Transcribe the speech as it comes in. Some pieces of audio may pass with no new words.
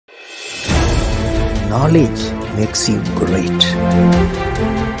knowledge makes you great.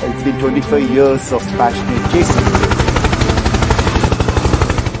 It's been 25 years of passionate chasing.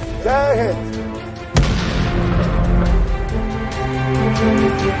 Jai Hind.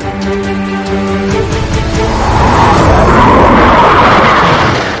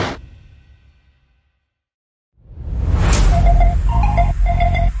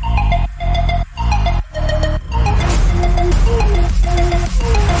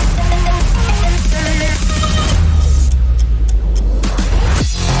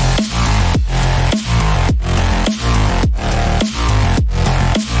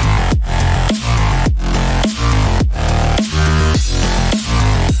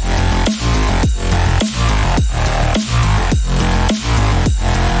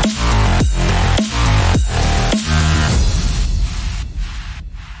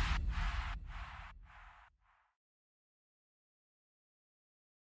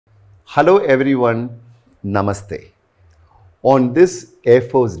 Hello everyone, Namaste. On this Air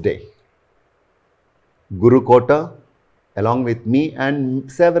Force Day, Guru Kota, along with me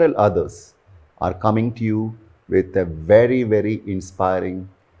and several others, are coming to you with a very, very inspiring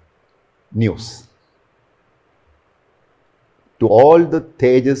news. To all the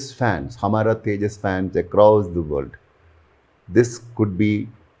Tejas fans, Hamara Tejas fans across the world, this could be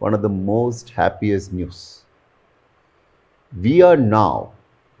one of the most happiest news. We are now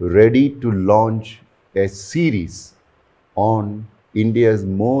ready to launch a series on India's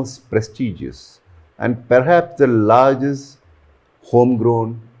most prestigious and perhaps the largest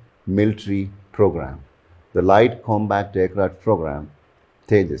homegrown military program, the Light Combat Aircraft Program,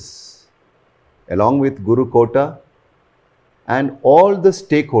 Tejas. Along with Guru Kota and all the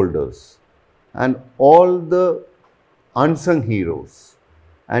stakeholders and all the unsung heroes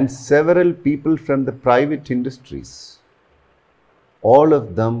and several people from the private industries, all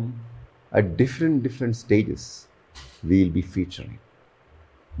of them at different stages we will be featuring.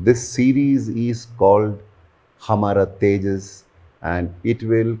 This series is called Hamara Tejas and it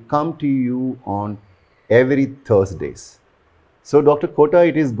will come to you on every Thursdays. So Dr. Kota,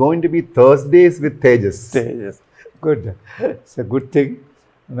 it is going to be Thursdays with Tejas. Tejas. Good. It's a good thing.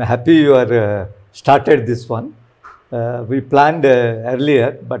 I'm happy you are started this one. We planned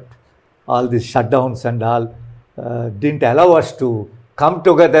earlier, but all these shutdowns and all didn't allow us to come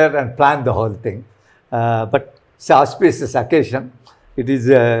together and plan the whole thing. But it's an auspicious occasion. It is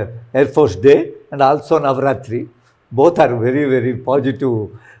Air Force Day and also Navratri. Both are very, very positive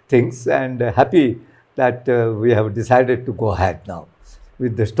things, and happy that we have decided to go ahead now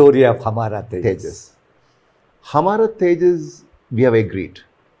with the story of Hamara Tejas. Hamara Tejas, we have agreed.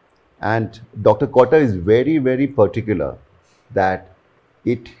 And Dr. Kota is very, very particular that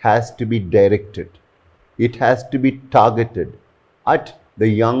it has to be directed. It has to be targeted at the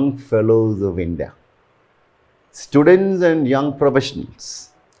young fellows of India. Students and young professionals.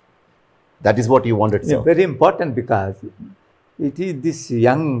 That is what you wanted to say. Very important, because it is this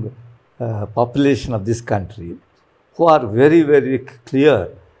young population of this country who are very, very clear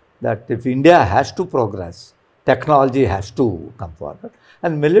that if India has to progress, technology has to come forward.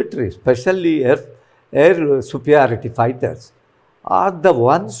 And military, especially air superiority fighters, are the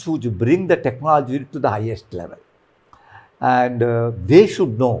ones who bring the technology to the highest level. And they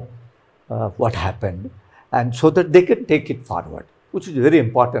should know what happened, and so that they can take it forward, which is very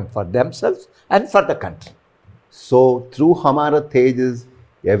important for themselves and for the country. So through Hamara Tejas,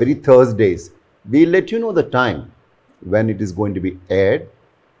 every Thursdays, we'll let you know the time when it is going to be aired.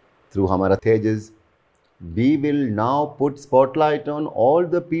 Through Hamara Tejas, we will now put spotlight on all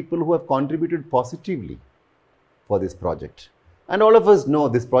the people who have contributed positively for this project. And all of us know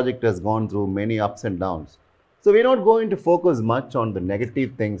this project has gone through many ups and downs. So we're not going to focus much on the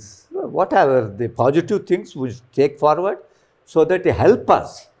negative things. Whatever the positive things we take forward, so that they help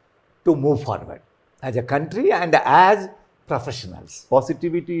us to move forward as a country and as professionals.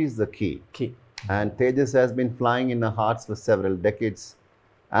 Positivity is the key. And Tejas has been flying in our hearts for several decades.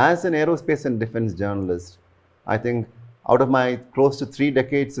 As an aerospace and defense journalist, I think out of my close to 3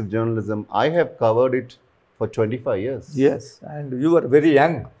 decades of journalism, I have covered it for 25 years. Yes, and you were very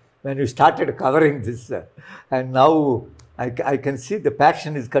young when you started covering this, and now I can see the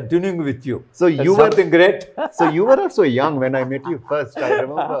passion is continuing with you. So that's you were something great. So you were also young when I met you first, I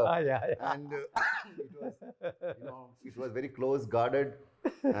remember. Yeah. And it was very close guarded,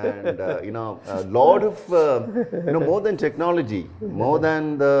 and a lot of more than technology, more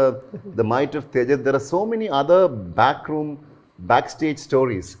than the might of Tejas, there are so many other backstage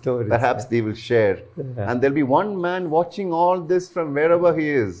stories perhaps they will share. And there'll be one man watching all this from wherever he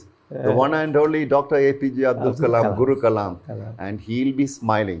is. the one and only Dr. APJ Abdul Kalam, Guru Kalam, and he'll be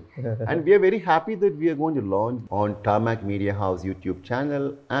smiling. And we are very happy that we are going to launch on Tarmac Media House YouTube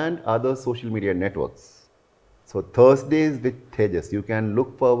channel and other social media networks. So Thursdays with Tejas, you can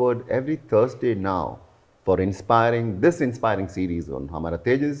look forward every Thursday now for this inspiring series on Hamara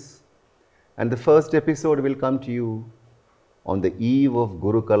Tejas. And the first episode will come to you on the eve of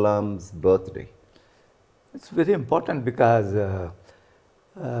Guru Kalam's birthday. It's very important because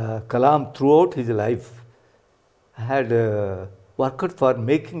Kalam throughout his life had worked for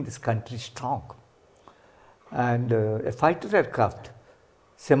making this country strong. And a fighter aircraft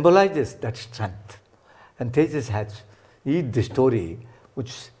symbolizes that strength. And Tejas has the story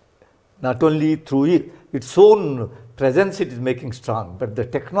which not only through its own presence it is making strong, but the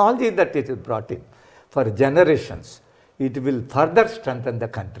technology that it has brought in for generations, it will further strengthen the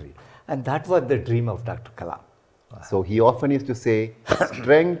country. And that was the dream of Dr. Kalam. So he often used to say,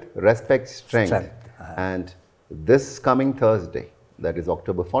 strength respects strength. And this coming Thursday, that is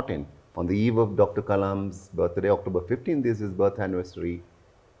October 14th, on the eve of Dr. Kalam's birthday, October 15th is his birth anniversary,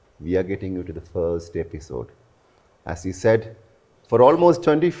 we are getting you to the first episode. As he said, for almost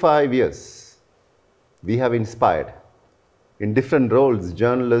 25 years, we have inspired in different roles,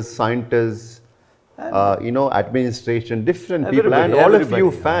 journalists, scientists, administration, different people, and all of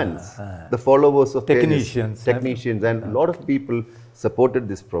you fans, the followers of technicians, and a lot of people supported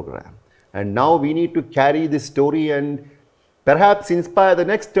this program. And now we need to carry this story and perhaps inspire the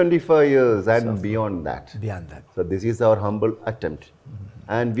next 25 years and beyond that. So this is our humble attempt.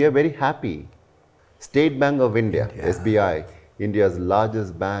 And we are very happy. State Bank of India, SBI, India's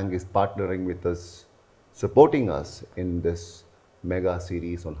largest bank, is partnering with us, supporting us in this mega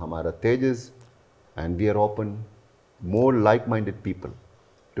series on Hamara Tejas. And we are open, more like-minded people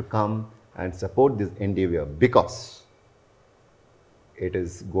to come and support this endeavor because it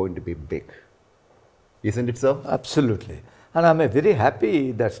is going to be big. Isn't it so? Absolutely. And I'm very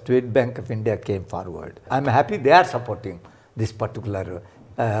happy that State Bank of India came forward. I'm happy they are supporting this particular,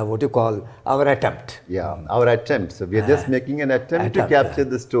 our attempt. Yeah, our attempt. So we are just making an attempt to capture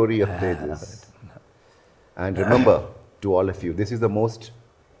the story of Tejas. And remember, to all of you, this is the most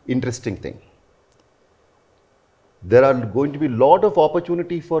interesting thing. There are going to be a lot of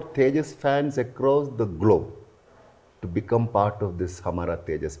opportunity for Tejas fans across the globe to become part of this Hamara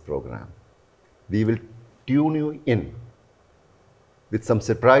Tejas program. We will tune you in with some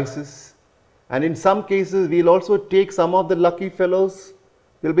surprises, and in some cases we'll also take some of the lucky fellows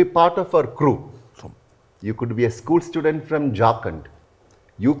will be part of our crew. You could be a school student from Jharkhand.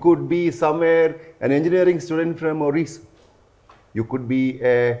 You could be somewhere an engineering student from Orissa. You could be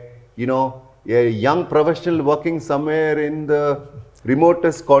a young professional working somewhere in the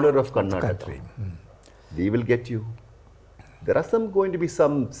remotest corner of Karnataka. We will get you. There are going to be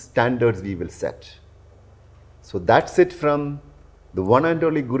some standards we will set. So that's it from the one and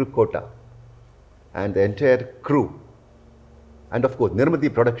only Guru Kota and the entire crew. And of course,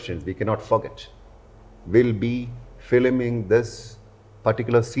 Nirmati Productions, we cannot forget, will be filming this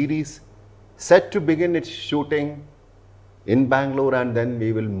particular series, set to begin its shooting in Bangalore, and then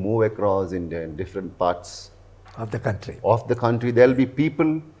we will move across in different parts of the country. There will be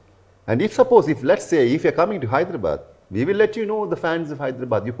people, and let's say you're coming to Hyderabad, we will let you know, the fans of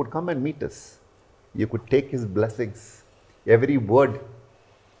Hyderabad, you could come and meet us. You could take his blessings. Every word,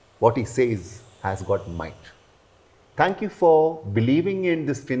 what he says, has got might. Thank you for believing in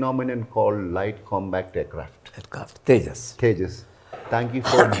this phenomenon called light combat aircraft. Tejas. Thank you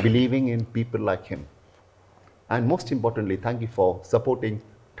for believing in people like him. And most importantly, thank you for supporting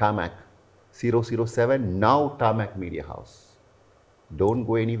Tarmac 007, now Tarmac Media House. Don't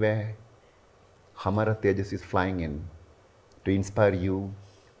go anywhere. Hamara Tejas is flying in to inspire you,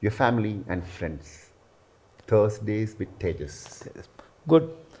 your family and friends. Thursdays with Tejas.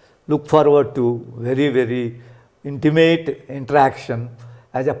 Good. Look forward to very, very intimate interaction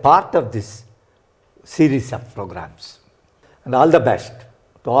as a part of this series of programs. And all the best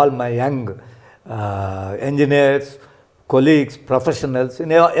to all my young engineers, colleagues, professionals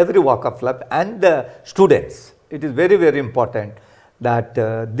in every walk of life, and the students. It is very, very important that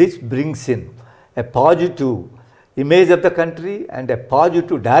this brings in a positive image of the country and a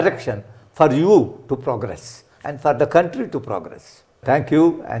positive direction for you to progress and for the country to progress. Thank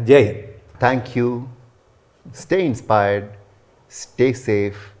you and Jai Hind. Thank you. Stay inspired, stay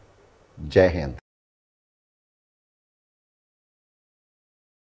safe. Jai Hind.